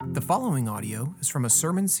The following audio is from a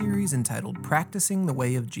sermon series entitled Practicing the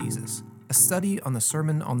Way of Jesus, a study on the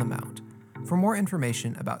Sermon on the Mount. For more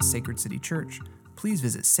information about Sacred City Church, please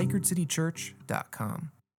visit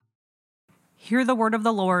sacredcitychurch.com. Hear the word of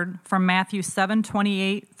the Lord from Matthew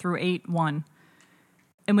 7:28 through 8:1.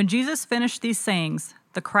 And when Jesus finished these sayings,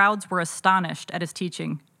 the crowds were astonished at his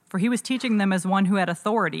teaching, for he was teaching them as one who had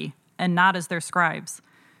authority, and not as their scribes.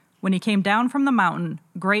 When he came down from the mountain,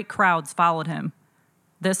 great crowds followed him.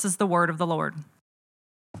 This is the word of the Lord.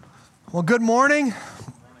 Well, good morning.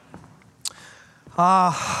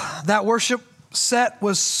 That worship set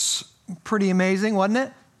was pretty amazing, wasn't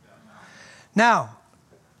it? Now,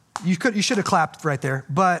 you should have clapped right there,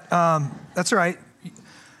 but that's all right.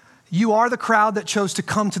 You are the crowd that chose to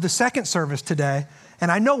come to the second service today,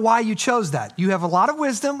 and I know why you chose that. You have a lot of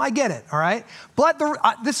wisdom, I get it, all right? But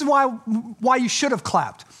this is why you should have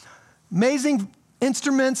clapped. Amazing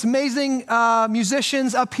instruments, amazing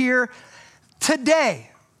musicians up here.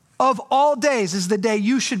 Today, of all days, is the day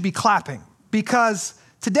you should be clapping, because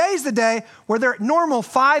today's the day where their normal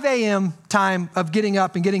 5 a.m. time of getting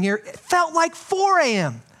up and getting here, it felt like 4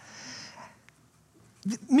 a.m.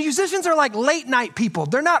 Musicians are like late night people.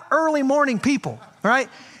 They're not early morning people, all right?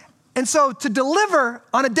 And so to deliver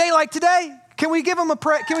on a day like today, can we give them a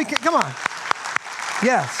prayer? Come on.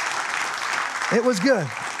 Yes, it was good.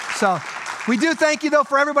 So we do thank you, though,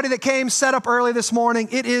 for everybody that came, set up early this morning.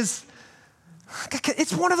 It's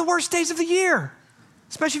one of the worst days of the year,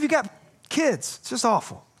 especially if you got kids. It's just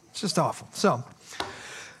awful. It's just awful. So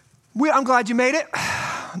I'm glad you made it.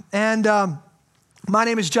 And my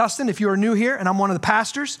name is Justin, if you are new here, and I'm one of the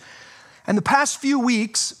pastors. And the past few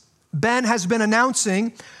weeks, Ben has been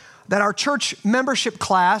announcing that our church membership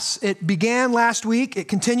class, it began last week, it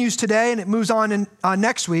continues today, and it moves on in,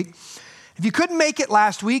 next week. If you couldn't make it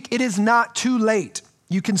last week, it is not too late.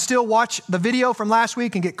 You can still watch the video from last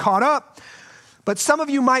week and get caught up. But some of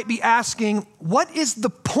you might be asking, what is the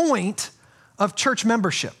point of church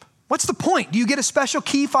membership? What's the point? Do you get a special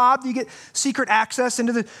key fob? Do you get secret access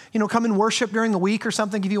into the, come and worship during the week or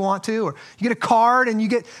something if you want to? Or you get a card and you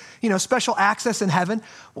get, special access in heaven?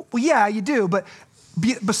 Well, yeah, you do. But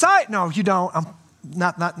no, you don't.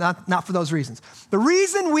 Not for those reasons. The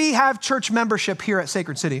reason we have church membership here at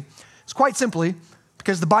Sacred City is quite simply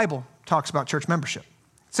because the Bible talks about church membership.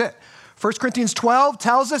 That's it. 1 Corinthians 12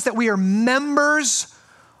 tells us that we are members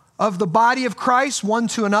of the body of Christ, one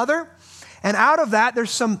to another. And out of that, there's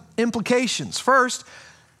some implications. First,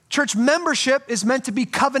 church membership is meant to be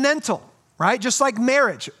covenantal, right? Just like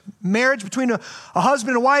marriage. Marriage between a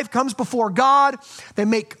husband and a wife comes before God. They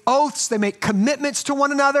make oaths, they make commitments to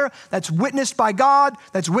one another. That's witnessed by God.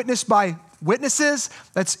 That's witnessed by witnesses.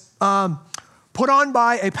 That's put on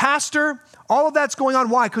by a pastor. All of that's going on.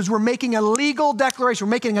 Why? Because we're making a legal declaration.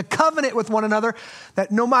 We're making a covenant with one another that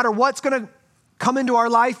no matter what's going to come into our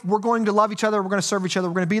life, we're going to love each other. We're going to serve each other.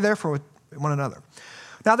 We're going to be there for one another.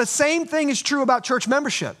 Now, the same thing is true about church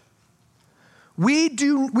membership. We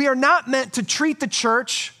are not meant to treat the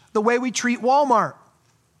church the way we treat Walmart.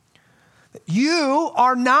 You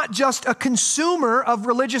are not just a consumer of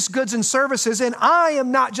religious goods and services, and I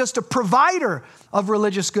am not just a provider of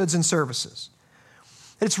religious goods and services.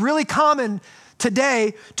 It's really common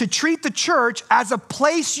today to treat the church as a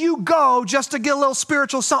place you go just to get a little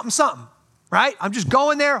spiritual something, right? I'm just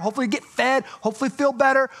going there, hopefully get fed, hopefully feel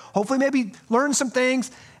better, hopefully maybe learn some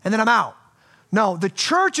things, and then I'm out. No, the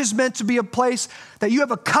church is meant to be a place that you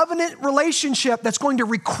have a covenant relationship that's going to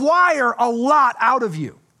require a lot out of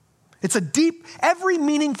you. It's every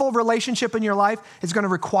meaningful relationship in your life is going to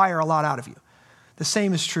require a lot out of you. The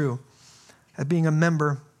same is true as being a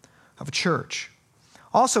member of a church.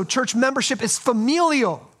 Also, church membership is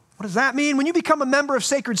familial. What does that mean? When you become a member of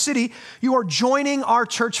Sacred City, you are joining our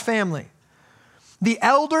church family. The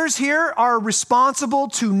elders here are responsible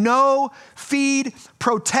to know, feed,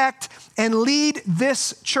 protect, and lead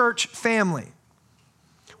this church family.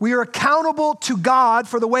 We are accountable to God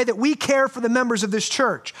for the way that we care for the members of this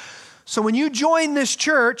church. So when you join this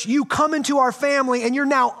church, you come into our family and you're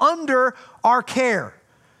now under our care.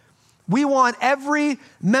 We want every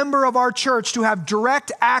member of our church to have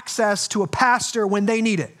direct access to a pastor when they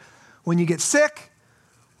need it. When you get sick,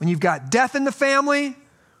 when you've got death in the family,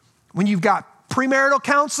 when you've got premarital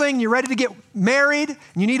counseling, you're ready to get married, and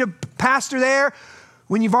you need a pastor there.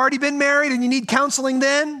 When you've already been married and you need counseling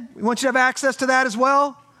then, we want you to have access to that as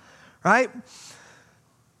well, right?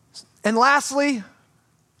 And lastly,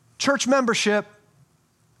 church membership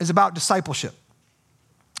is about discipleship.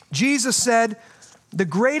 Jesus said,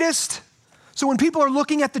 so when people are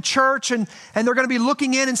looking at the church and they're going to be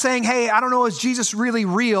looking in and saying, hey, I don't know, is Jesus really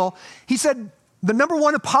real? He said, the number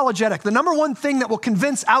one apologetic, the number one thing that will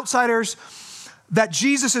convince outsiders that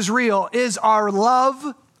Jesus is real is our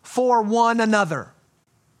love for one another.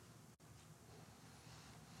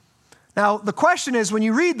 Now, the question is, when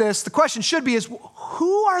you read this, the question should be is,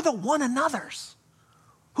 who are the one another's?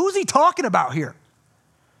 Who's he talking about here?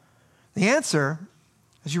 The answer,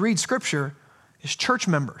 as you read scripture, is church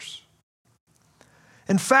members.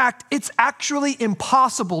 In fact, it's actually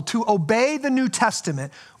impossible to obey the New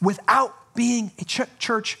Testament without being a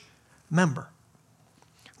church member.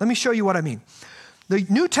 Let me show you what I mean. The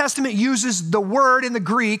New Testament uses the word in the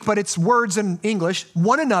Greek, but it's words in English,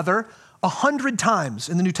 one another, 100 times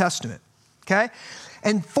in the New Testament, okay?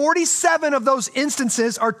 And 47 of those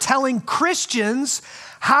instances are telling Christians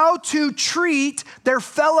how to treat their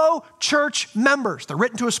fellow church members. They're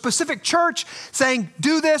written to a specific church saying,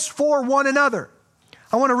 do this for one another.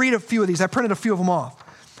 I want to read a few of these. I printed a few of them off.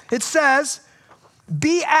 It says,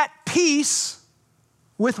 be at peace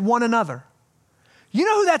with one another. You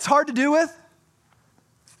know who that's hard to do with?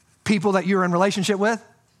 People that you're in relationship with.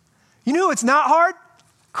 You know who it's not hard?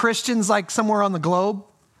 Christians like somewhere on the globe.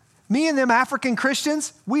 Me and them African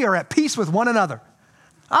Christians, we are at peace with one another.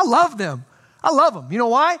 I love them. I love them. You know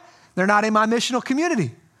why? They're not in my missional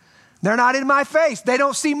community. They're not in my face. They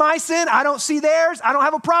don't see my sin. I don't see theirs. I don't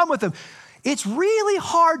have a problem with them. It's really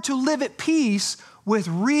hard to live at peace with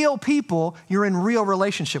real people you're in real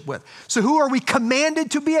relationship with. So who are we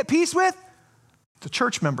commanded to be at peace with? The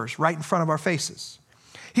church members right in front of our faces.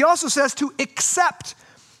 He also says to accept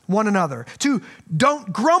one another, to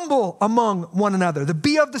don't grumble among one another, to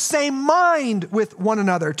be of the same mind with one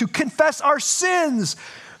another, to confess our sins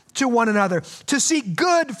to one another, to seek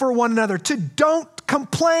good for one another, to don't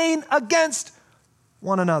complain against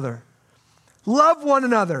one another. Love one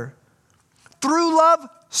another. Through love,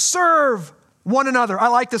 serve one another. I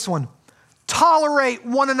like this one. Tolerate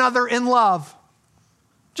one another in love.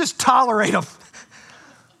 Just tolerate them.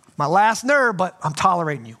 My last nerve, but I'm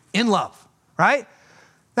tolerating you in love, right?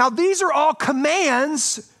 Now, these are all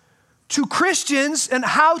commands to Christians and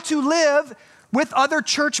how to live with other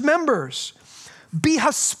church members. Be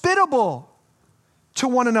hospitable to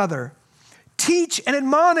one another. Teach and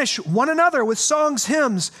admonish one another with songs,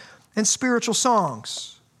 hymns, and spiritual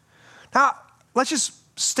songs. Now, let's just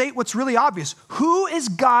state what's really obvious. Who is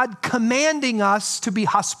God commanding us to be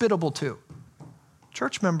hospitable to?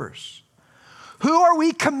 Church members. Who are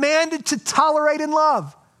we commanded to tolerate and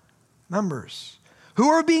love? Members. Who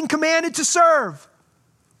are being commanded to serve?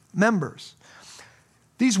 Members.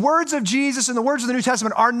 These words of Jesus and the words of the New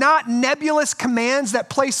Testament are not nebulous commands that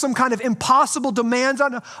place some kind of impossible demands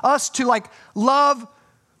on us to like love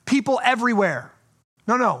people everywhere.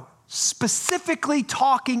 No. Specifically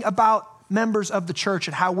talking about members of the church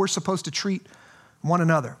and how we're supposed to treat one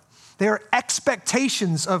another. They are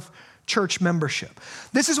expectations of church membership.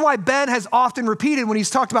 This is why Ben has often repeated when he's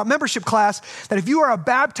talked about membership class that if you are a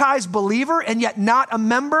baptized believer and yet not a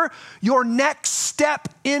member, your next step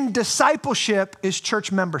in discipleship is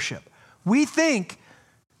church membership. We think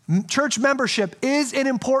church membership is an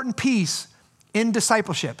important piece in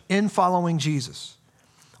discipleship, in following Jesus.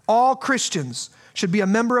 All Christians should be a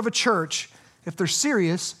member of a church if they're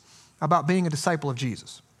serious about being a disciple of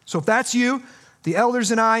Jesus. So if that's you, the elders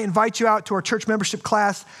and I invite you out to our church membership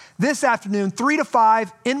class this afternoon, 3 to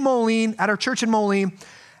 5 in Moline, at our church in Moline,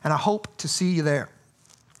 and I hope to see you there.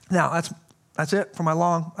 Now, that's it for my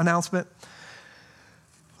long announcement.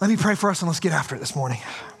 Let me pray for us and let's get after it this morning.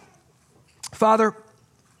 Father,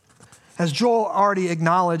 as Joel already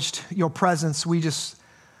acknowledged your presence, we just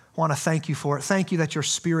want to thank you for it. Thank you that your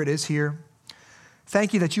Spirit is here.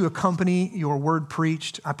 Thank you that you accompany your word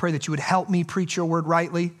preached. I pray that you would help me preach your word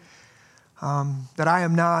rightly. That I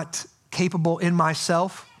am not capable in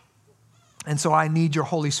myself. And so I need your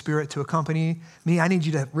Holy Spirit to accompany me. I need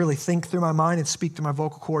you to really think through my mind and speak through my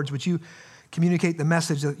vocal cords. Would you communicate the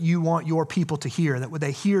message that you want your people to hear, that would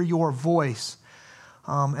they hear your voice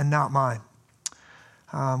and not mine?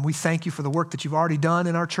 We thank you for the work that you've already done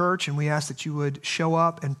in our church, and we ask that you would show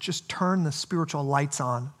up and just turn the spiritual lights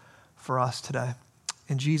on for us today.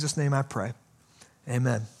 In Jesus' name I pray.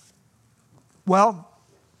 Amen. Well,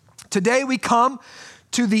 today we come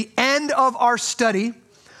to the end of our study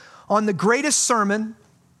on the greatest sermon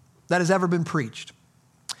that has ever been preached.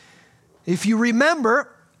 If you remember,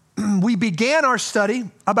 we began our study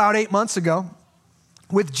about 8 months ago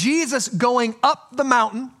with Jesus going up the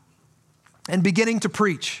mountain and beginning to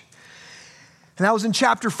preach. And that was in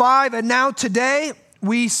chapter 5. And now today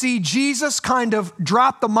we see Jesus kind of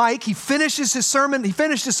drop the mic. He finishes his sermon. He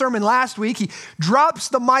finished his sermon last week. He drops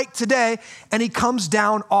the mic today and he comes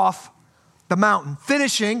down off the mountain,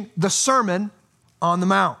 finishing the Sermon on the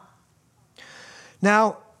Mount.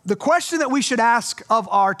 Now, the question that we should ask of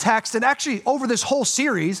our text, and actually over this whole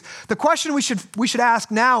series, the question we should ask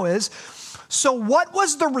now is, so what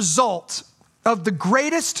was the result of the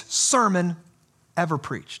greatest sermon ever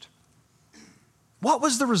preached? What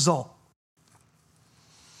was the result?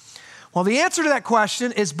 Well, the answer to that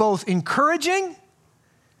question is both encouraging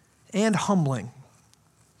and humbling.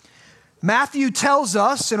 Matthew tells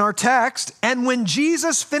us in our text, and when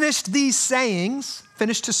Jesus finished these sayings,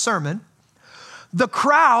 finished his sermon, the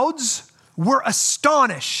crowds were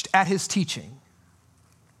astonished at his teaching,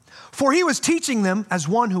 for he was teaching them as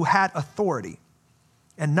one who had authority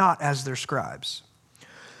and not as their scribes.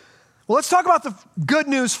 Well, let's talk about the good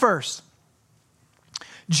news first.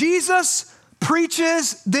 Jesus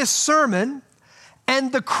preaches this sermon,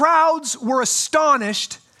 and the crowds were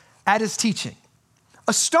astonished at his teaching.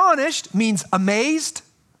 Astonished means amazed.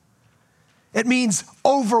 It means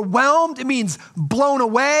overwhelmed. It means blown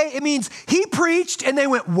away. It means he preached and they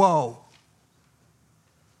went, whoa.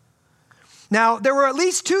 Now, there were at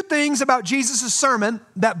least two things about Jesus' sermon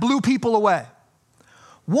that blew people away.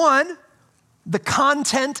 One, the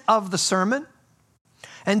content of the sermon.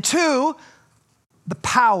 And two, the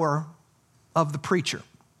power of the preacher.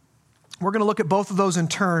 We're going to look at both of those in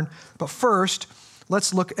turn, but first,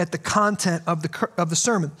 let's look at the content of the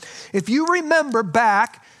sermon. If you remember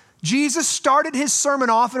back, Jesus started his sermon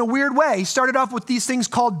off in a weird way. He started off with these things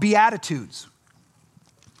called Beatitudes.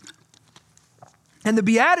 And the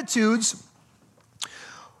Beatitudes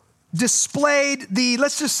displayed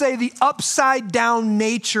let's just say, the upside down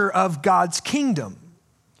nature of God's kingdom.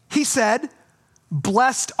 He said,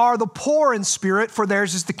 blessed are the poor in spirit, for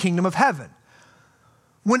theirs is the kingdom of heaven.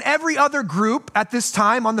 When every other group at this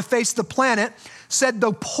time on the face of the planet said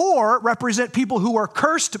the poor represent people who are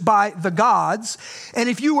cursed by the gods, and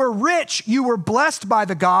if you were rich, you were blessed by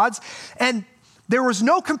the gods, and there was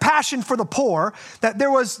no compassion for the poor, that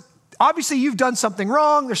there was, obviously you've done something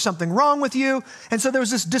wrong, there's something wrong with you, and so there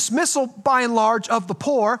was this dismissal by and large of the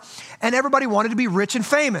poor, and everybody wanted to be rich and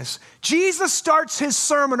famous. Jesus starts his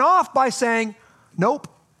sermon off by saying, nope,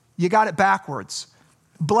 you got it backwards.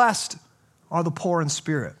 Blessed are the poor in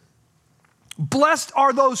spirit. Blessed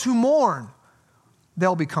are those who mourn.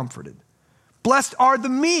 They'll be comforted. Blessed are the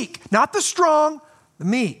meek, not the strong, the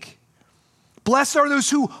meek. Blessed are those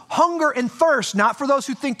who hunger and thirst, not for those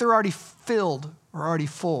who think they're already filled or already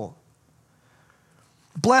full.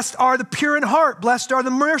 Blessed are the pure in heart. Blessed are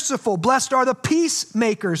the merciful. Blessed are the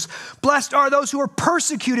peacemakers. Blessed are those who are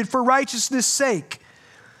persecuted for righteousness' sake.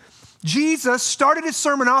 Jesus started his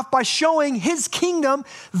sermon off by showing his kingdom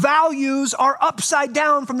values are upside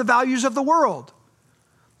down from the values of the world.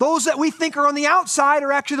 Those that we think are on the outside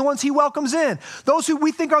are actually the ones he welcomes in. Those who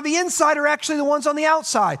we think are the inside are actually the ones on the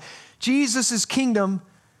outside. Jesus' kingdom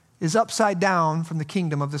is upside down from the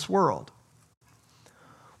kingdom of this world.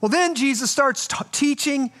 Well, then Jesus starts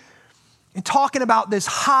teaching and talking about this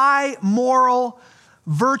high moral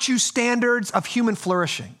virtue standards of human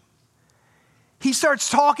flourishing. He starts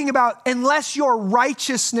talking about, unless your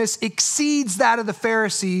righteousness exceeds that of the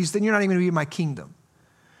Pharisees, then you're not even going to be in my kingdom.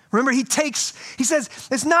 Remember, he says,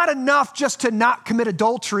 it's not enough just to not commit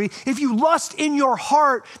adultery. If you lust in your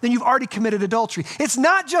heart, then you've already committed adultery. It's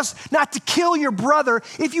not just not to kill your brother.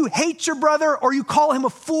 If you hate your brother or you call him a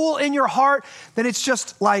fool in your heart, then it's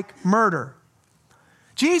just like murder.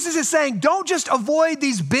 Jesus is saying, don't just avoid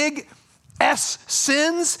these big S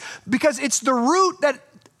sins, because it's the root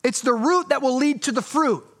that will lead to the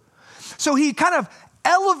fruit. So he kind of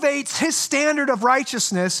elevates his standard of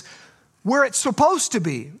righteousness where it's supposed to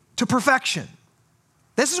be, to perfection.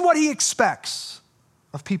 This is what he expects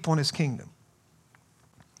of people in his kingdom.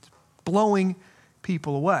 Blowing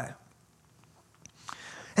people away.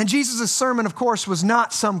 And Jesus' sermon, of course, was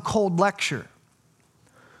not some cold lecture,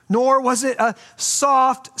 nor was it a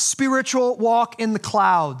soft spiritual walk in the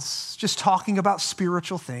clouds, just talking about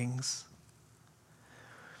spiritual things.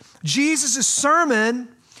 Jesus' sermon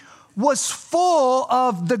was full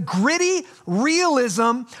of the gritty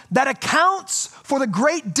realism that accounts for the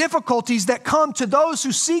great difficulties that come to those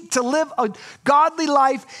who seek to live a godly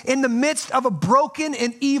life in the midst of a broken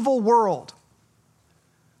and evil world.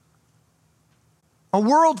 A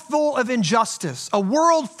world full of injustice, a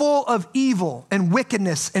world full of evil and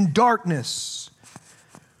wickedness and darkness.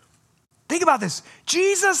 Think about this.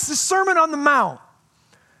 Jesus' the Sermon on the Mount.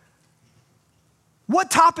 What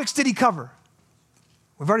topics did he cover?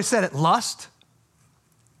 We've already said it. Lust,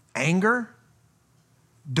 anger,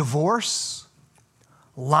 divorce,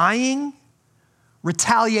 lying,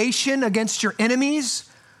 retaliation against your enemies,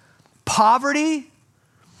 poverty.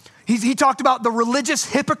 He talked about the religious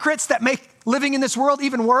hypocrites that make living in this world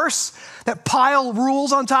even worse, that pile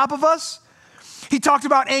rules on top of us. He talked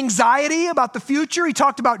about anxiety, about the future. He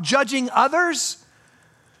talked about judging others.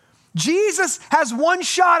 Jesus has one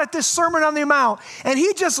shot at this Sermon on the Mount, and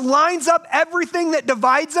he just lines up everything that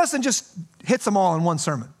divides us and just hits them all in one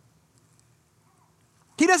sermon.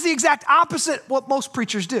 He does the exact opposite what most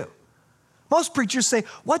preachers do. Most preachers say,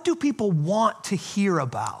 what do people want to hear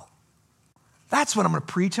about? That's what I'm going to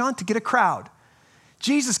preach on to get a crowd.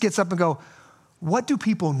 Jesus gets up and go, what do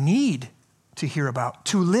people need to hear about,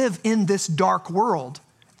 to live in this dark world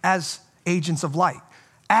as agents of light,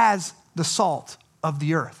 as the salt of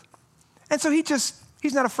the earth? And so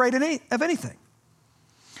he's not afraid of anything.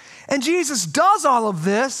 And Jesus does all of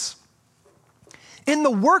this in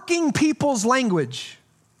the working people's language.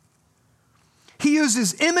 He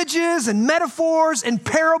uses images and metaphors and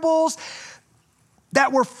parables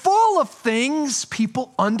that were full of things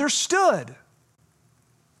people understood.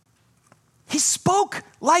 He spoke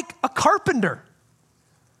like a carpenter,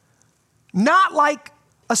 not like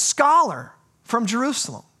a scholar from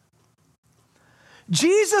Jerusalem.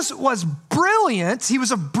 Jesus was brilliant. He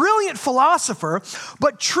was a brilliant philosopher,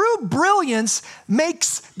 but true brilliance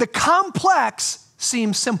makes the complex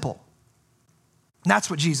seem simple. And that's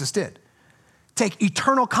what Jesus did. Take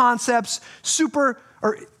eternal concepts, super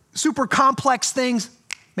complex things,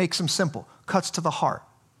 makes them simple, cuts to the heart.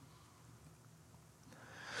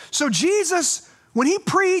 So Jesus, when he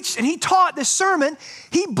preached and he taught this sermon,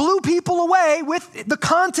 he blew people away with the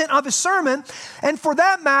content of his sermon. And for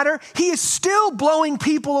that matter, he is still blowing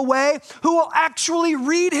people away who will actually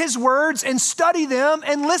read his words and study them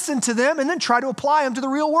and listen to them and then try to apply them to the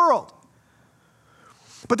real world.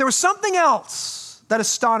 But there was something else that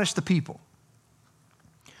astonished the people.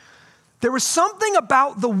 There was something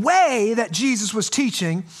about the way that Jesus was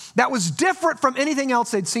teaching that was different from anything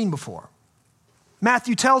else they'd seen before.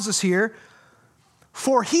 Matthew tells us here,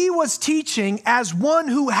 for he was teaching as one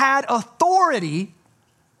who had authority,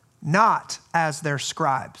 not as their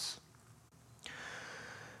scribes.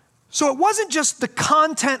 So it wasn't just the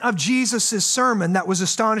content of Jesus' sermon that was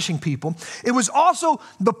astonishing people. It was also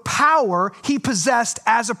the power he possessed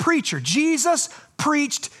as a preacher. Jesus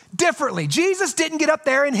preached differently. Jesus didn't get up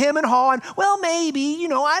there and hem and haw and, well, maybe,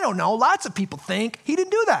 I don't know. Lots of people think. He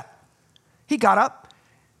didn't do that. He got up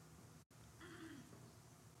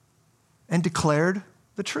and declared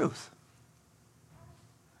the truth.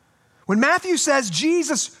 When Matthew says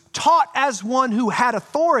Jesus taught as one who had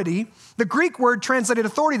authority, the Greek word translated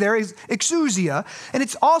authority there is exousia, and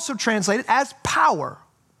it's also translated as power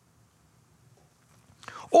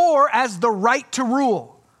or as the right to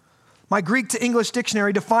rule. My Greek to English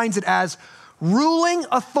dictionary defines it as ruling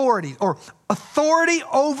authority or authority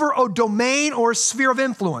over a domain or a sphere of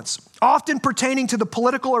influence, often pertaining to the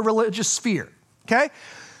political or religious sphere, okay?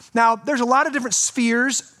 Now, there's a lot of different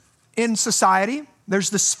spheres in society. There's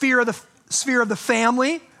the sphere of the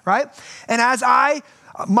family, right? And as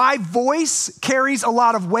my voice carries a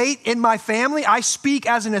lot of weight in my family. I speak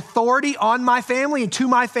as an authority on my family and to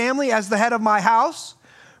my family as the head of my house,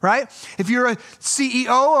 right? If you're a CEO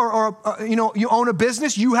or you own a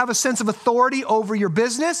business, you have a sense of authority over your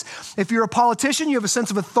business. If you're a politician, you have a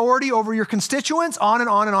sense of authority over your constituents. On and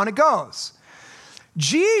on and on it goes.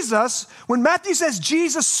 Jesus, when Matthew says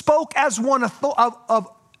Jesus spoke as one of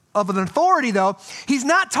an authority, though, he's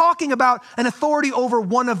not talking about an authority over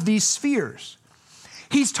one of these spheres.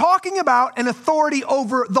 He's talking about an authority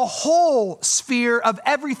over the whole sphere of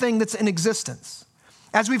everything that's in existence.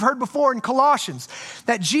 As we've heard before in Colossians,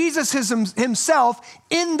 that Jesus is himself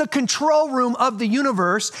in the control room of the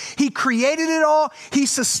universe. He created it all, he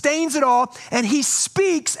sustains it all, and he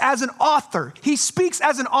speaks as an author. He speaks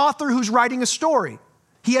as an author who's writing a story.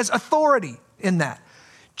 He has authority in that.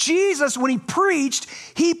 Jesus, when he preached,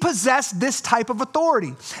 he possessed this type of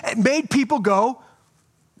authority. It made people go,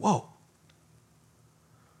 whoa.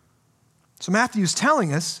 So Matthew's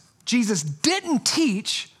telling us Jesus didn't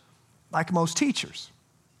teach like most teachers.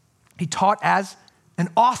 He taught as an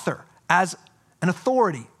author, as an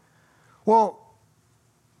authority. Well,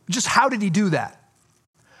 just how did he do that?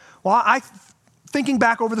 Well, thinking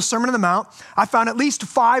back over the Sermon on the Mount, I found at least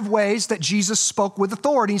 5 ways that Jesus spoke with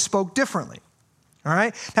authority. He spoke differently. All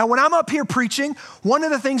right. Now, when I'm up here preaching, one of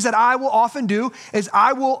the things that I will often do is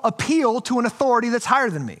I will appeal to an authority that's higher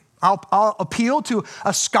than me. I'll appeal to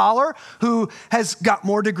a scholar who has got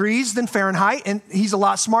more degrees than Fahrenheit, and he's a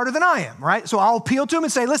lot smarter than I am, right? So I'll appeal to him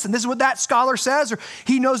and say, listen, this is what that scholar says, or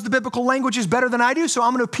he knows the biblical languages better than I do, so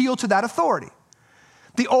I'm going to appeal to that authority.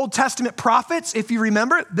 The Old Testament prophets, if you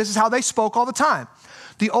remember, this is how they spoke all the time.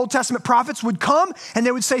 The Old Testament prophets would come, and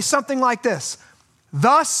they would say something like this,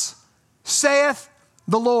 thus saith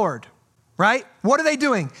the Lord, right? What are they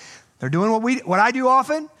doing? They're doing what I do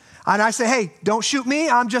often. And I say, hey, don't shoot me.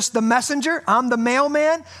 I'm just the messenger. I'm the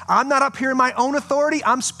mailman. I'm not up here in my own authority.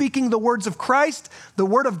 I'm speaking the words of Christ. The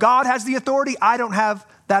word of God has the authority. I don't have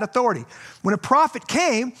that authority. When a prophet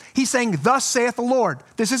came, he's saying, thus saith the Lord.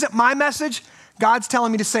 This isn't my message. God's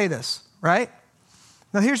telling me to say this, right?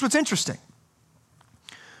 Now here's what's interesting.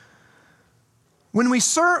 When we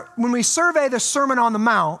survey the Sermon on the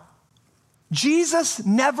Mount, Jesus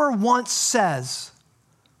never once says,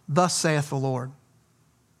 thus saith the Lord.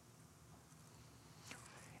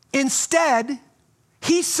 Instead,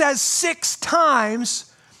 he says 6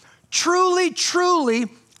 times, truly, truly,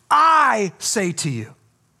 I say to you.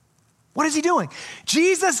 What is he doing?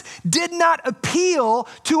 Jesus did not appeal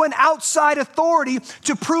to an outside authority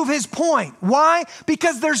to prove his point. Why?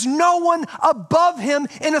 Because there's no one above him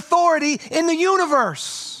in authority in the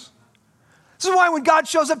universe. This is why when God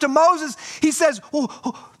shows up to Moses, he says,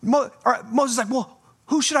 Moses is like, well,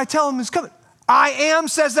 who should I tell him is coming? I am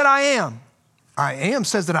says that I am. I am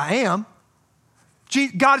says that I am.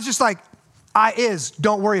 God is just like, I is,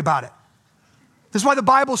 don't worry about it. This is why the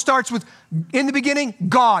Bible starts with, in the beginning,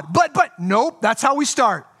 God. But nope, that's how we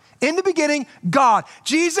start. In the beginning, God.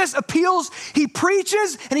 Jesus appeals, he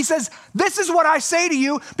preaches, and he says, this is what I say to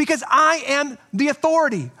you because I am the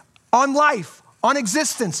authority on life, on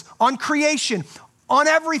existence, on creation, on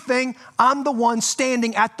everything. I'm the one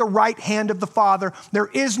standing at the right hand of the Father. There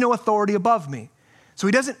is no authority above me. So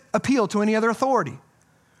he doesn't appeal to any other authority.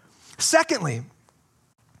 Secondly,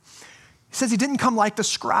 he says he didn't come like the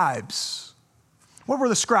scribes. What were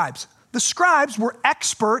the scribes? The scribes were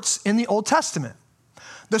experts in the Old Testament.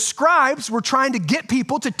 The scribes were trying to get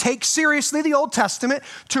people to take seriously the Old Testament,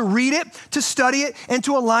 to read it, to study it, and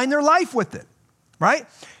to align their life with it, right?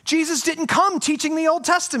 Jesus didn't come teaching the Old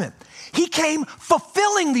Testament. He came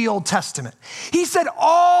fulfilling the Old Testament. He said,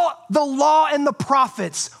 all the law and the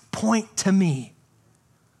prophets point to me.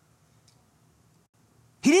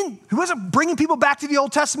 He wasn't bringing people back to the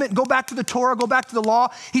Old Testament, go back to the Torah, go back to the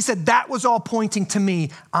law. He said, that was all pointing to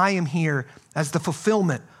me. I am here as the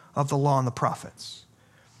fulfillment of the law and the prophets.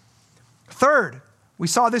 Third, we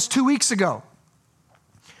saw this 2 weeks ago.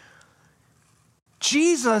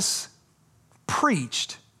 Jesus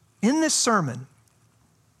preached in this sermon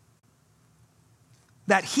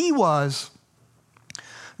that he was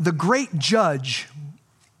the great judge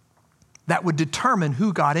that would determine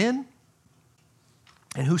who got in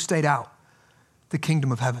and who stayed out the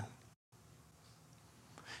kingdom of heaven.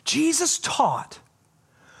 Jesus taught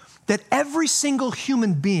that every single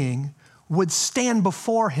human being would stand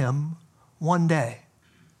before him one day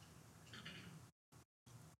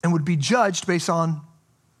and would be judged based on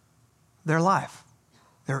their life,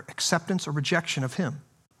 their acceptance or rejection of him.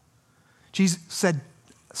 Jesus said,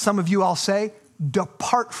 some of you I'll say,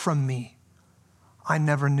 depart from me. I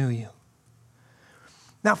never knew you.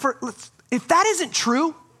 Now, if that isn't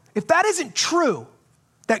true,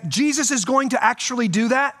 that Jesus is going to actually do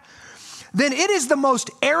that, then it is the most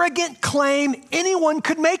arrogant claim anyone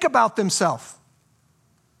could make about themselves.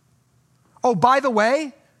 Oh, by the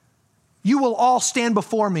way, you will all stand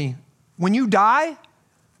before me. When you die,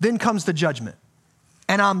 then comes the judgment,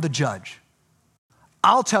 and I'm the judge.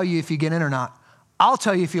 I'll tell you if you get in or not. I'll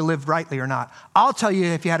tell you if you lived rightly or not. I'll tell you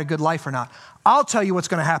if you had a good life or not. I'll tell you what's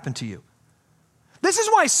going to happen to you. This is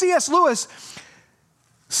why C.S. Lewis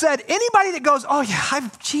said, anybody that goes, oh yeah,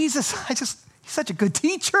 Jesus, he's such a good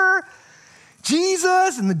teacher.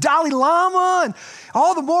 Jesus and the Dalai Lama and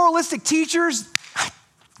all the moralistic teachers,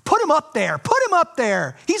 put him up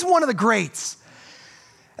there. He's one of the greats.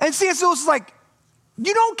 And C.S. Lewis is like,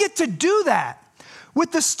 you don't get to do that.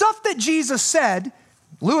 With the stuff that Jesus said,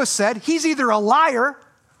 Lewis said, he's either a liar,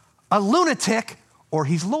 a lunatic, or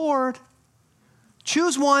he's Lord.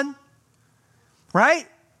 Choose one. Right?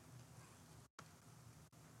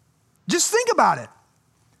 Just think about it.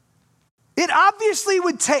 It obviously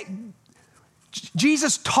would take,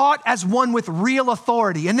 Jesus taught as one with real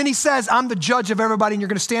authority. And then he says, I'm the judge of everybody and you're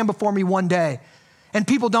going to stand before me one day. And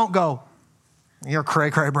people don't go, you're cray,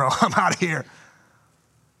 bro. I'm out of here.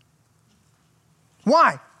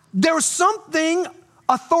 Why? There was something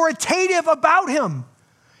authoritative about him.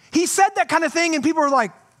 He said that kind of thing and people were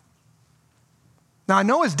like, now, I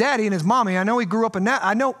know his daddy and his mommy. I know he grew up in that.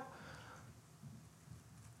 I know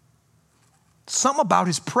something about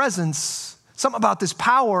his presence, something about this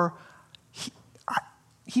power.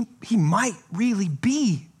 He might really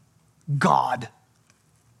be God.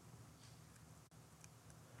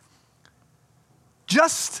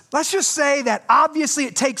 Let's just say that obviously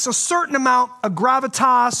it takes a certain amount of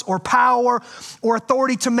gravitas or power or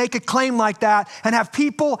authority to make a claim like that and have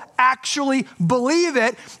people actually believe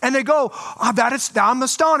it and they go, I'm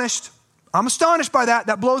astonished. I'm astonished by that.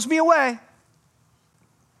 That blows me away.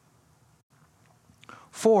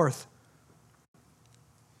 Fourth,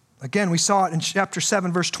 again, we saw it in chapter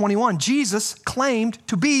 7, verse 21. Jesus claimed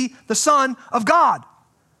to be the Son of God.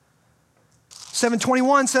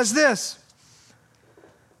 7:21 says this,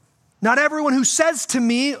 not everyone who says to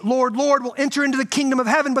me, Lord, Lord, will enter into the kingdom of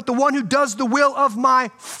heaven, but the one who does the will of my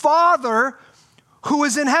Father who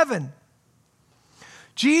is in heaven.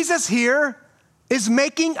 Jesus here is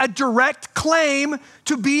making a direct claim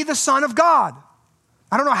to be the Son of God.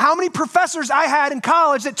 I don't know how many professors I had in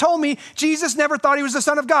college that told me Jesus never thought he was the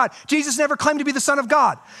Son of God. Jesus never claimed to be the Son of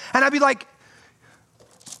God. And I'd be like,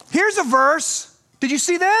 here's a verse. Did you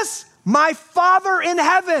see this? My Father in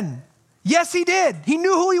heaven. Yes, he did. He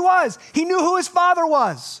knew who he was. He knew who his Father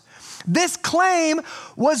was. This claim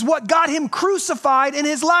was what got him crucified in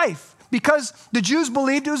his life because the Jews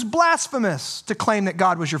believed it was blasphemous to claim that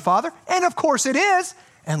God was your Father. And of course it is,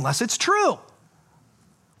 unless it's true,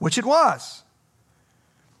 which it was.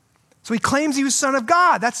 So he claims he was Son of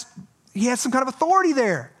God. He has some kind of authority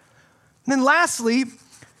there. And then lastly,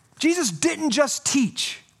 Jesus didn't just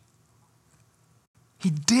teach. He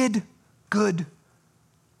did good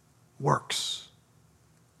works.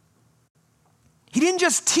 He didn't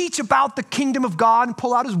just teach about the kingdom of God and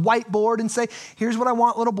pull out his whiteboard and say, here's what I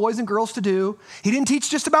want little boys and girls to do. He didn't teach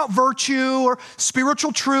just about virtue or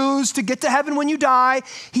spiritual truths to get to heaven when you die.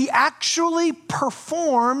 He actually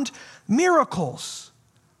performed miracles.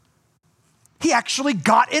 He actually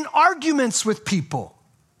got in arguments with people.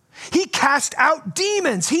 He cast out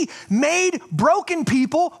demons. He made broken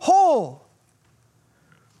people whole.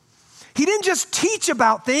 He didn't just teach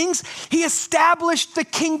about things, he established the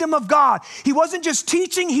kingdom of God. He wasn't just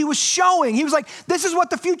teaching, he was showing. He was like, this is what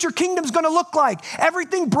the future kingdom's gonna look like.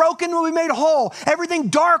 Everything broken will be made whole. Everything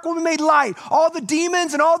dark will be made light. All the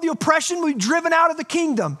demons and all the oppression will be driven out of the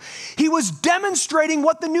kingdom. He was demonstrating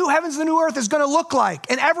what the new heavens and the new earth is gonna look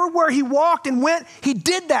like. And everywhere he walked and went, he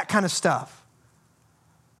did that kind of stuff.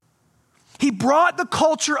 He brought the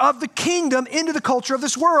culture of the kingdom into the culture of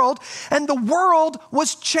this world, and the world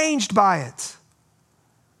was changed by it.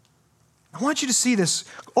 I want you to see this.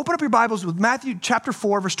 Open up your Bibles with Matthew chapter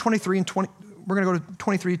 4, verse 23 and 20. We're going to go to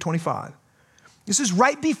 23 to 25. This is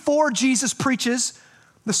right before Jesus preaches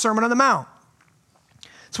the Sermon on the Mount.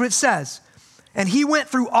 That's what it says. And he went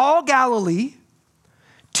through all Galilee,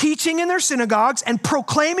 teaching in their synagogues and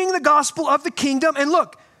proclaiming the gospel of the kingdom. And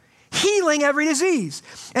look, healing every disease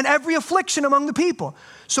and every affliction among the people.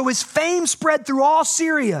 So his fame spread through all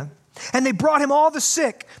Syria, and they brought him all the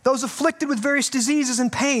sick, those afflicted with various diseases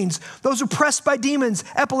and pains, those oppressed by demons,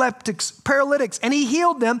 epileptics, paralytics, and he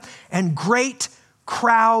healed them, and great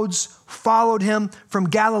crowds followed him from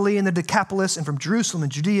Galilee and the Decapolis and from Jerusalem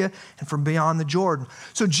and Judea and from beyond the Jordan.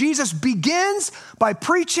 So Jesus begins by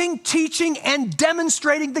preaching, teaching, and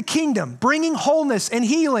demonstrating the kingdom, bringing wholeness and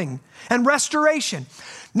healing and restoration.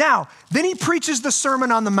 Now, then he preaches the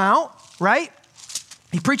Sermon on the Mount, right?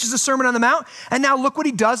 He preaches the Sermon on the Mount, and now look what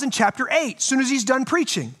he does in chapter 8, as soon as he's done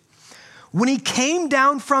preaching. When he came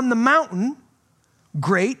down from the mountain,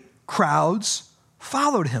 great crowds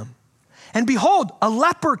followed him. And behold, a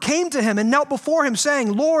leper came to him and knelt before him,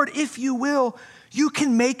 saying, Lord, if you will, you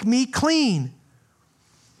can make me clean.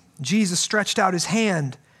 Jesus stretched out his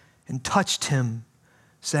hand and touched him,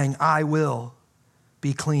 saying, I will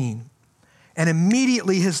be clean. And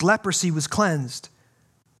immediately his leprosy was cleansed.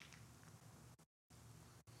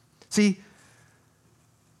 See,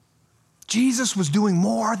 Jesus was doing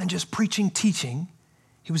more than just preaching, teaching.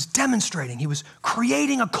 He was demonstrating. He was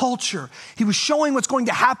creating a culture. He was showing what's going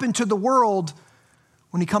to happen to the world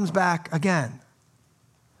when he comes back again.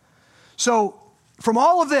 So from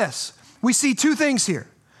all of this, we see two things here.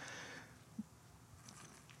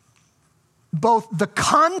 Both the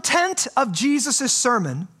content of Jesus'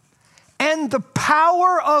 sermon and the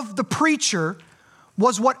power of the preacher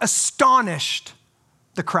was what astonished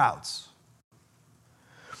the crowds.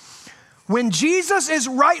 When Jesus is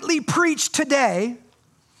rightly preached today,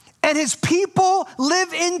 and his people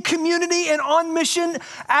live in community and on mission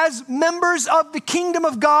as members of the kingdom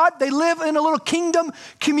of God, they live in a little kingdom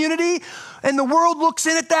community, and the world looks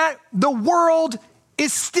in at that, the world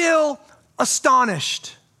is still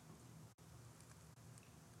astonished.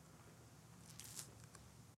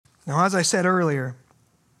 Now, as I said earlier,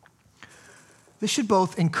 this should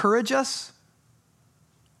both encourage us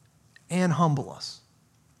and humble us.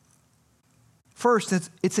 First,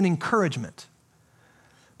 it's an encouragement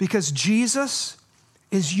because Jesus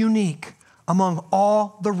is unique among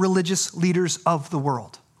all the religious leaders of the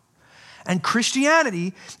world. And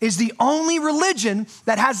Christianity is the only religion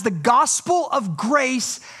that has the gospel of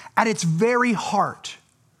grace at its very heart.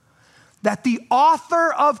 that the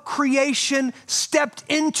author of creation stepped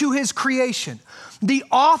into his creation. The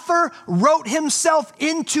author wrote himself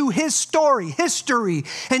into his history,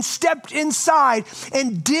 and stepped inside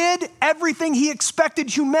and did everything he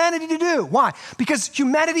expected humanity to do. Why? Because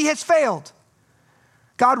humanity has failed.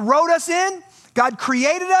 God wrote us in, God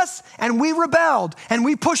created us, and we rebelled, and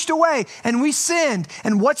we pushed away, and we sinned.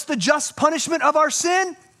 And what's the just punishment of our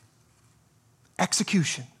sin?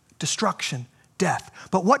 Execution, destruction, death.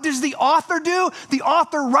 But what does the author do? The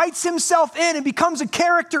author writes himself in and becomes a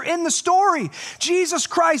character in the story. Jesus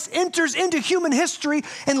Christ enters into human history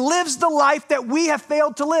and lives the life that we have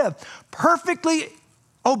failed to live, perfectly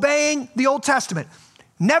obeying the Old Testament.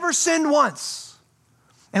 Never sinned once.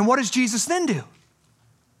 And what does Jesus then do?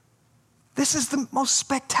 This is the most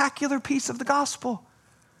spectacular piece of the gospel.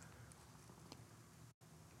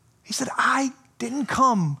 He said, I didn't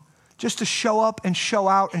come just to show up and show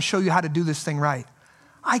out and show you how to do this thing right.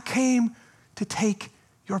 I came to take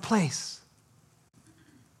your place.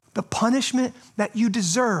 The punishment that you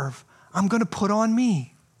deserve, I'm going to put on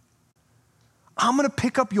me. I'm going to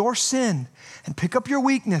pick up your sin and pick up your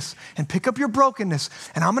weakness and pick up your brokenness,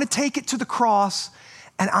 and I'm going to take it to the cross,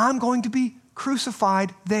 and I'm going to be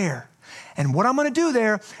crucified there. And what I'm going to do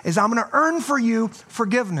there is I'm going to earn for you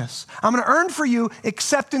forgiveness. I'm going to earn for you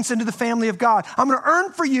acceptance into the family of God. I'm going to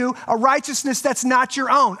earn for you a righteousness that's not your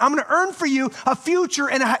own. I'm going to earn for you a future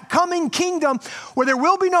and a coming kingdom where there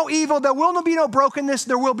will be no evil, there will be no brokenness,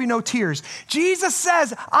 there will be no tears. Jesus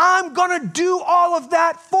says, I'm going to do all of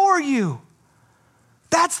that for you.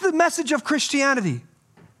 That's the message of Christianity.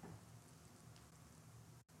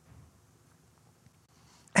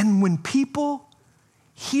 And when people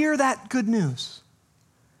hear that good news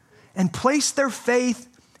and place their faith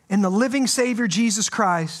in the living Savior, Jesus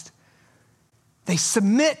Christ, they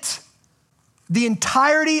submit the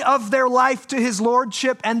entirety of their life to his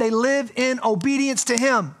lordship, and they live in obedience to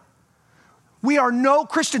him. We are no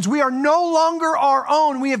Christians. We are no longer our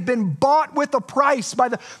own. We have been bought with a price by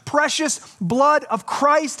the precious blood of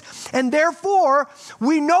Christ, and therefore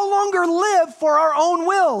we no longer live for our own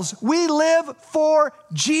wills. We live for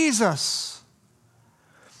Jesus.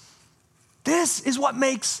 This is what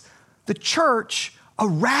makes the church a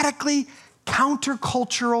radically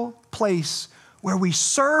countercultural place where we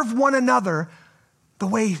serve one another the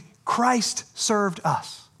way Christ served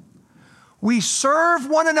us. We serve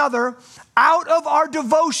one another out of our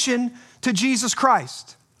devotion to Jesus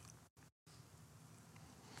Christ.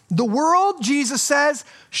 The world, Jesus says,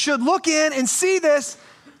 should look in and see this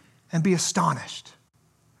and be astonished.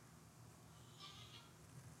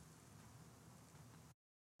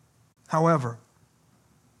 However,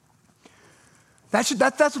 that's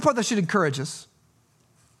the part that should encourage us.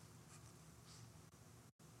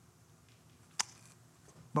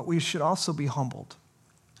 But we should also be humbled.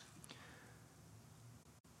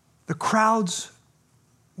 The crowds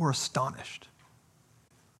were astonished.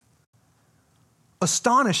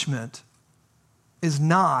 Astonishment is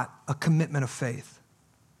not a commitment of faith.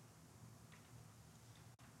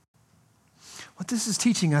 What this is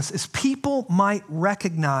teaching us is people might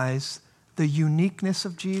recognize the uniqueness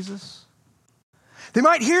of Jesus. They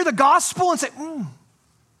might hear the gospel and say,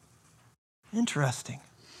 interesting.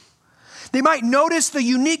 They might notice the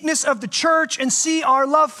uniqueness of the church and see our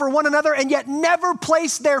love for one another, and yet never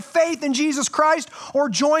place their faith in Jesus Christ or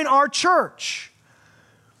join our church.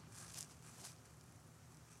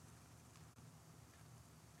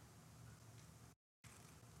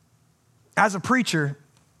 As a preacher,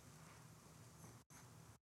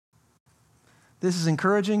 this is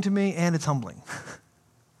encouraging to me and it's humbling.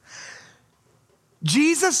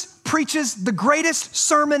 Jesus preaches the greatest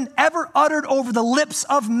sermon ever uttered over the lips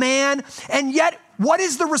of man, and yet what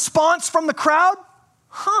is the response from the crowd?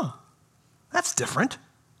 That's different.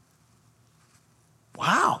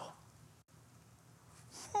 Wow.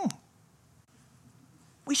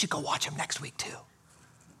 We should go watch him next week too.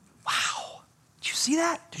 Wow. Did you see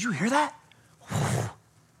that? Did you hear that?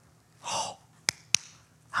 Oh,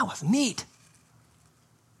 that was neat.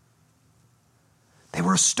 They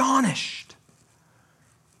were astonished,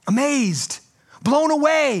 amazed, blown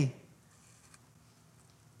away.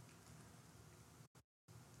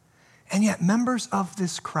 And yet members of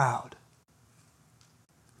this crowd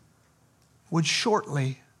would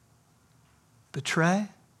shortly betray,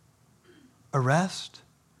 arrest,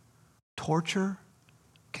 torture,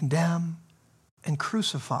 condemn, and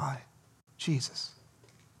crucify Jesus.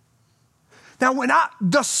 Now, when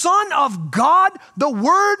the Son of God, the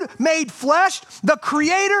Word made flesh, the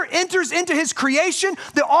Creator enters into his creation,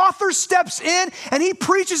 the author steps in, and he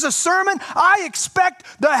preaches a sermon, I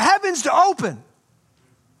expect the heavens to open.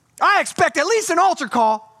 I expect at least an altar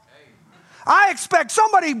call. I expect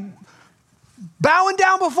somebody bowing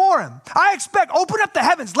down before him. I expect, open up the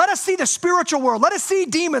heavens. Let us see the spiritual world. Let us see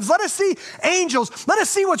demons. Let us see angels. Let us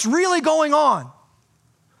see what's really going on.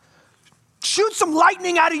 Shoot some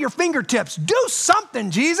lightning out of your fingertips. Do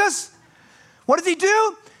something, Jesus. What does he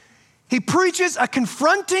do? He preaches a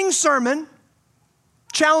confronting sermon,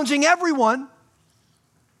 challenging everyone.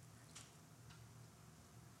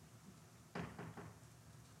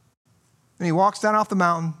 And he walks down off the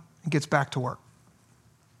mountain and gets back to work.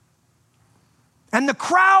 And the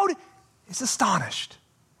crowd is astonished.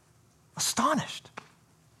 Astonished.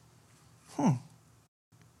 A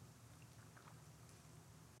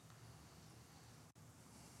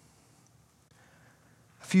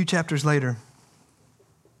few chapters later,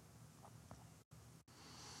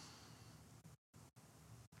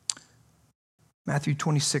 Matthew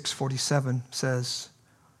 26:47 says,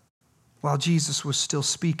 while Jesus was still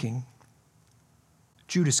speaking,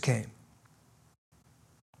 Judas came,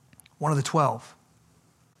 one of the 12.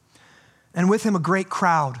 And with him a great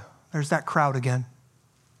crowd. There's that crowd again.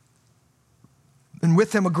 And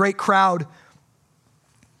with him a great crowd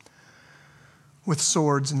with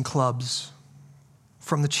swords and clubs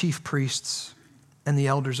from the chief priests and the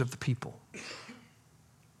elders of the people.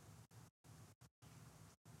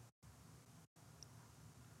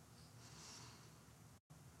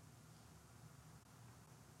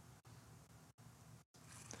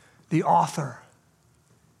 The author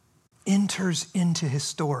enters into his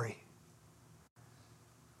story,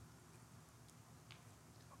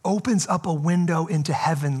 opens up a window into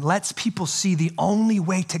heaven, lets people see the only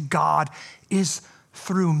way to God is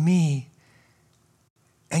through me.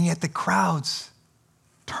 And yet the crowds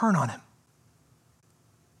turn on him.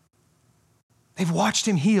 They've watched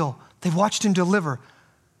him heal. They've watched him deliver.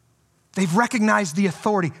 They've recognized the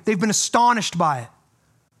authority. They've been astonished by it.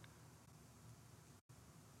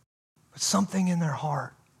 But something in their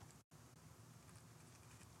heart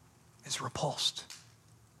is repulsed.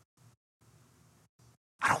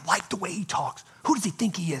 I don't like the way he talks. Who does he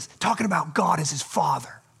think he is? Talking about God as his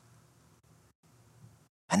father.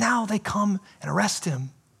 And now they come and arrest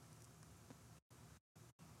him.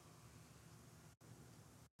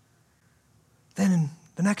 Then in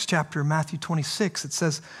the next chapter, Matthew 26, it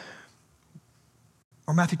says,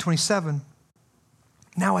 or Matthew 27,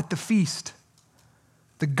 now at the feast,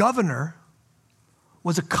 the governor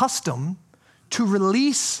was accustomed to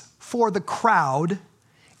release for the crowd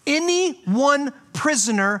any one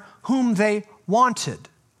prisoner whom they wanted.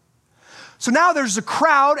 So now there's a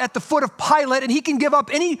crowd at the foot of Pilate, and he can give up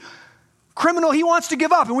any criminal he wants to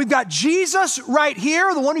give up. And we've got Jesus right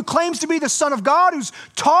here, the one who claims to be the Son of God, who's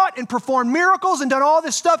taught and performed miracles and done all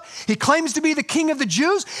this stuff. He claims to be the King of the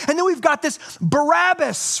Jews. And then we've got this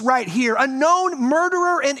Barabbas right here, a known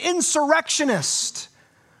murderer and insurrectionist.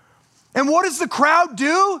 And what does the crowd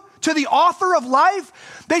do to the author of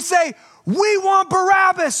life? They say, we want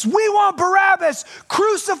Barabbas. We want Barabbas.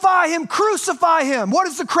 Crucify him. Crucify him. What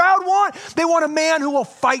does the crowd want? They want a man who will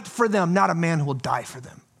fight for them, not a man who will die for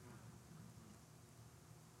them.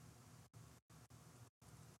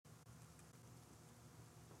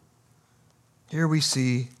 Here we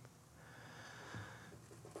see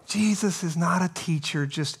Jesus is not a teacher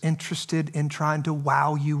just interested in trying to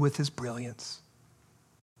wow you with his brilliance.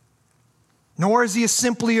 Nor is he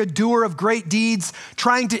simply a doer of great deeds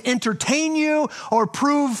trying to entertain you or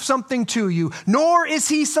prove something to you. Nor is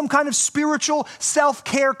he some kind of spiritual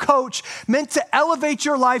self-care coach meant to elevate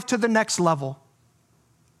your life to the next level.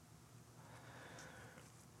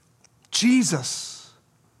 Jesus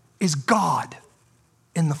is God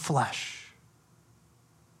in the flesh.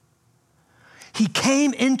 He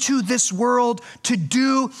came into this world to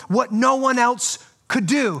do what no one else could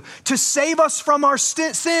do, to save us from our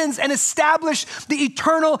sins and establish the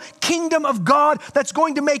eternal kingdom of God that's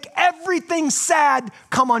going to make everything sad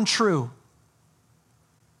come untrue.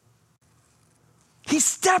 He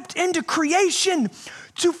stepped into creation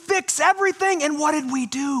to fix everything. And what did we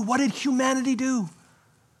do? What did humanity do?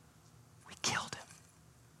 We killed him.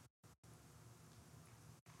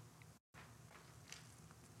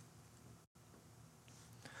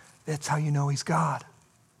 That's how you know he's God.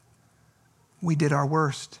 We did our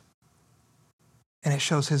worst, and it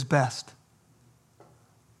shows his best.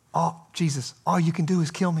 Jesus, all you can do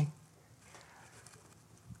is kill me.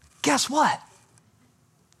 Guess what?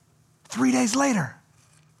 3 days later,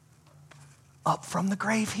 up from the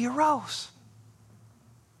grave he arose.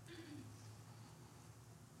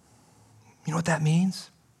 You know what that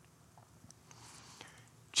means?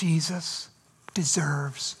 Jesus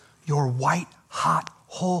deserves your white-hot,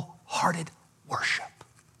 wholehearted worship.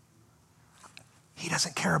 He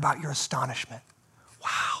doesn't care about your astonishment.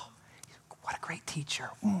 Wow, great teacher.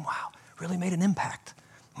 Wow, really made an impact.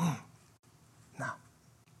 No.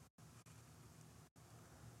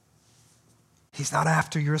 He's not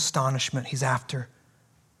after your astonishment. He's after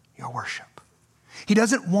your worship. He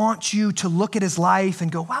doesn't want you to look at his life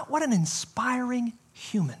and go, wow, what an inspiring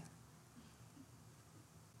human.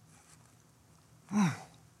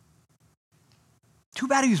 Too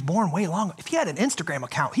bad he was born way long. If he had an Instagram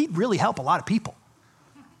account, he'd really help a lot of people.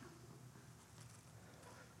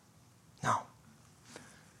 No.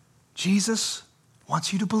 Jesus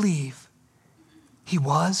wants you to believe he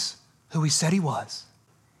was who he said he was.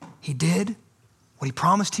 He did what he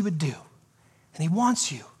promised he would do. And he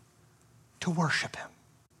wants you to worship him.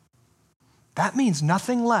 That means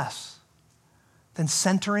nothing less than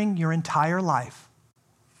centering your entire life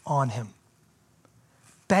on him.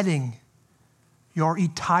 Betting your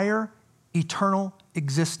entire eternal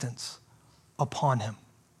existence upon him.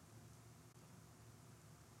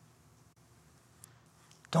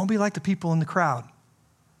 Don't be like the people in the crowd,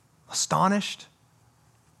 astonished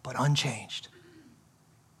but unchanged.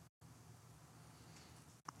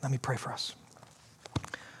 Let me pray for us.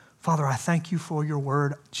 Father, I thank you for your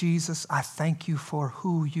word. Jesus, I thank you for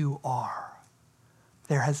who you are.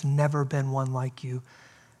 There has never been one like you,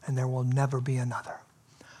 and there will never be another.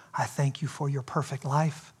 I thank you for your perfect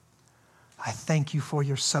life. I thank you for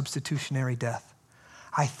your substitutionary death.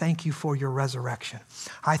 I thank you for your resurrection.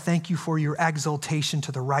 I thank you for your exaltation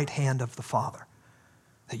to the right hand of the Father,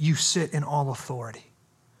 that you sit in all authority.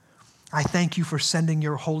 I thank you for sending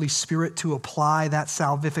your Holy Spirit to apply that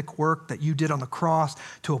salvific work that you did on the cross,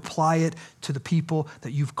 to apply it to the people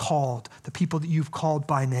that you've called, the people that you've called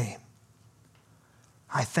by name.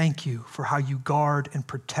 I thank you for how you guard and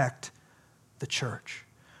protect the church.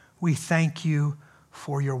 We thank you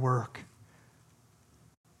for your work.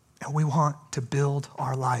 And we want to build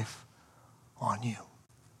our life on you.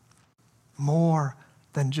 More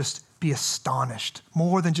than just be astonished,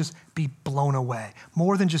 more than just be blown away,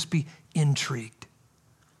 more than just be intrigued.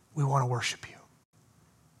 We want to worship you.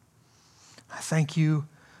 I thank you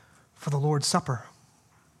for the Lord's Supper.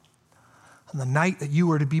 On the night that you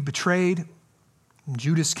were to be betrayed, and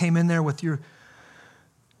Judas came in there with your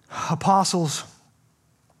apostles,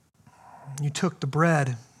 you took the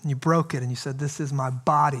bread and you broke it and you said, this is my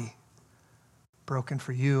body broken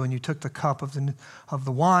for you. And you took the cup of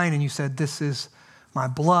the wine and you said, this is my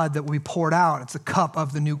blood that we poured out. It's the cup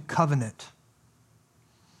of the new covenant.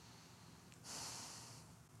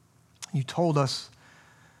 You told us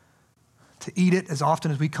to eat it as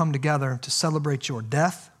often as we come together to celebrate your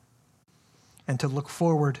death and to look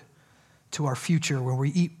forward to our future where we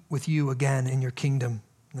eat with you again in your kingdom,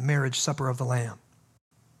 the marriage supper of the Lamb.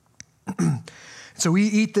 So we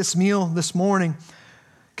eat this meal this morning,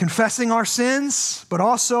 confessing our sins, but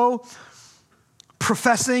also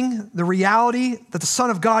professing the reality that the Son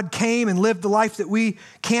of God came and lived the life that we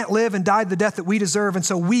can't live and died the death that we deserve. And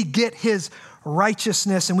so we get his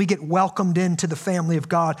righteousness and we get welcomed into the family of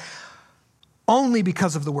God only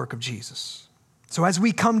because of the work of Jesus. So as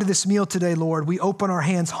we come to this meal today, Lord, we open our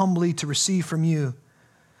hands humbly to receive from you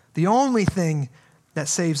the only thing that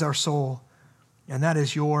saves our soul, and that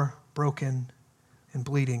is your broken and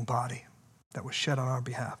bleeding body that was shed on our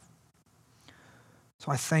behalf. So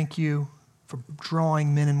I thank you for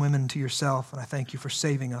drawing men and women to yourself, and I thank you for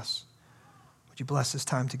saving us. Would you bless this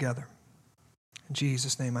time together? In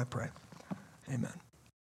Jesus' name I pray. Amen.